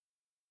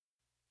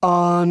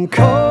On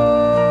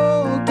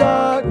cold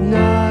dark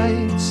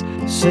nights,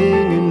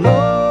 singing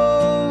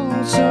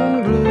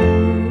lonesome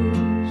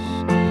blues,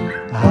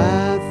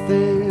 I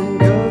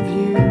think of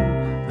you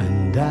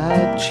and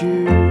I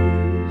choose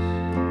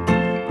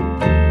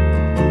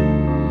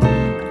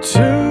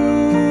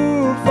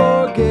to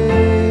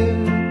forget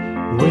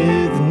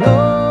with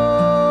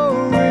no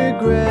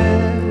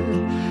regret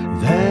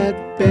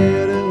that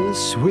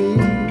bittersweet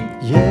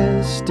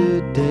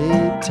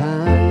yesterday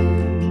time.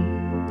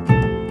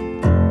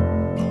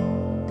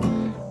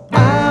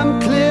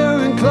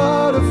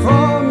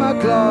 From my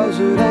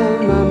closet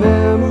and my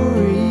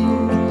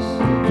memories,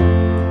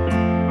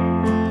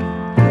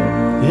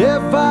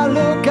 if I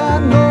look, I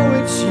know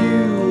it's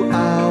you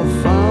I'll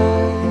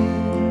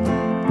find.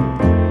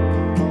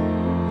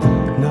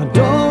 Now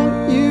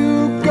don't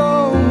you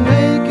go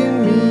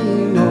making me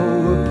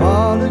no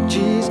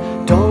apologies.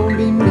 Don't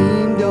be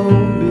mean,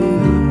 don't be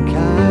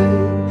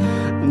unkind,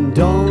 and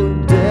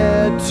don't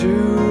dare to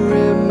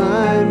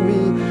remind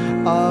me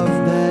of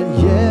that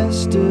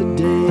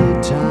yesterday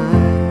time.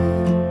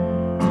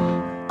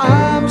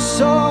 I'm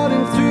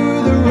sorting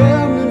through the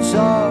remnants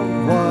of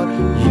what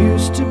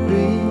used to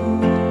be,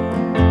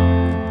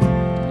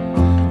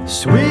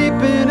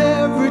 sweeping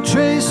every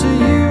trace of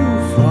you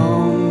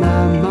from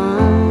my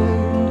mind.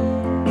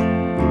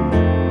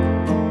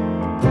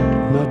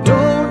 Now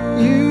don't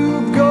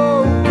you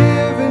go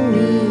giving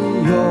me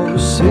your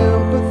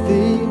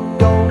sympathy.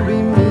 Don't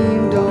be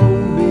mean,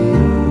 don't be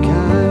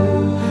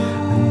unkind,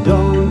 and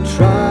don't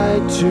try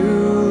to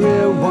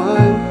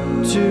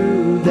rewind to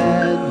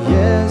that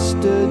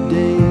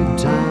yesterday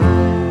time.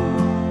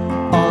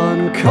 On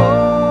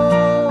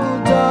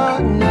cold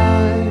dark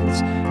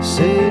nights,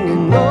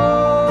 singing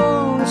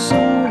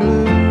lonesome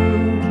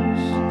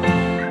blues,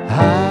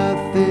 I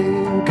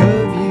think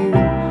of you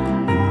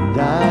and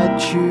I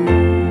choose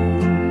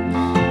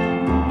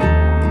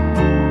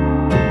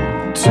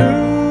to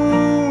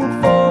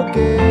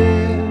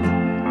forget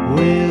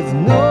with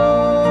no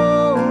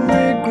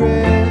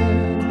regret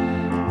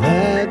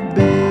that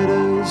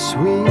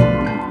bittersweet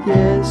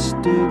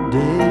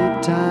yesterday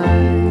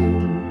time.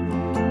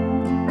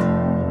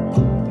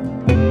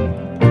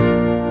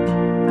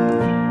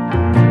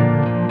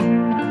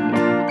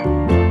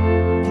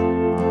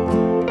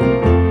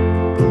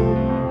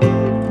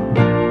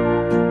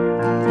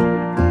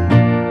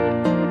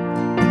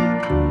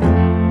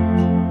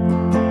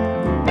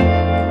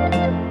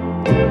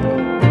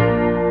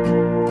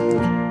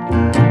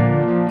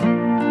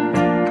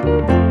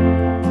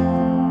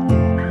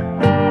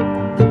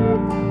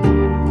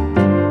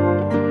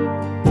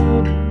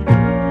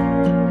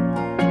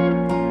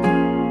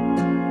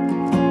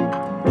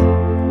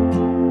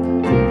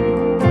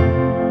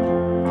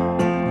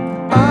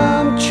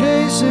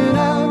 Chasing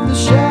out the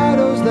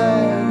shadows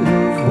that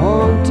have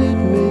haunted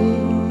me,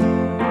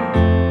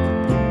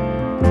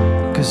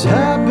 'cause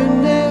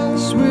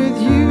happiness with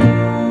you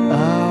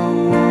I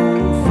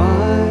won't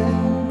find.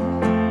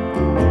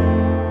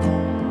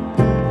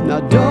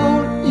 Now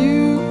don't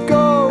you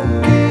go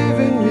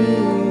giving me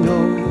no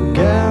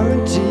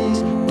guarantees.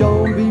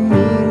 Don't be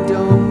mean,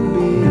 don't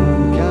be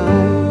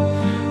unkind,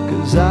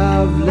 'cause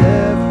I've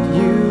left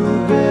you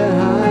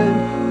behind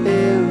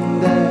in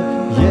that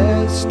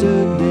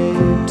yesterday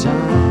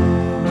time.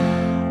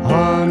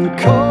 On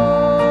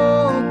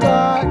cold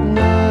dark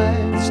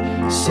nights,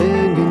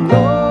 singing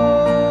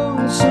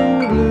lonesome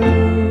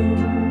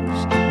blues,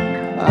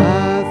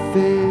 I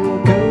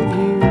think of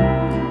you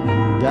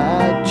and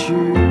I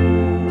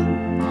choose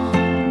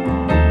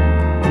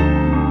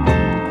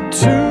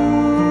to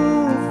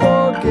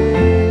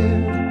forget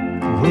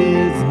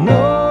with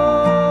no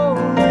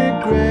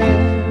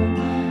regret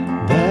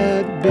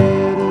that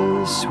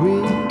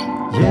bittersweet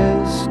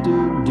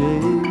yesterday.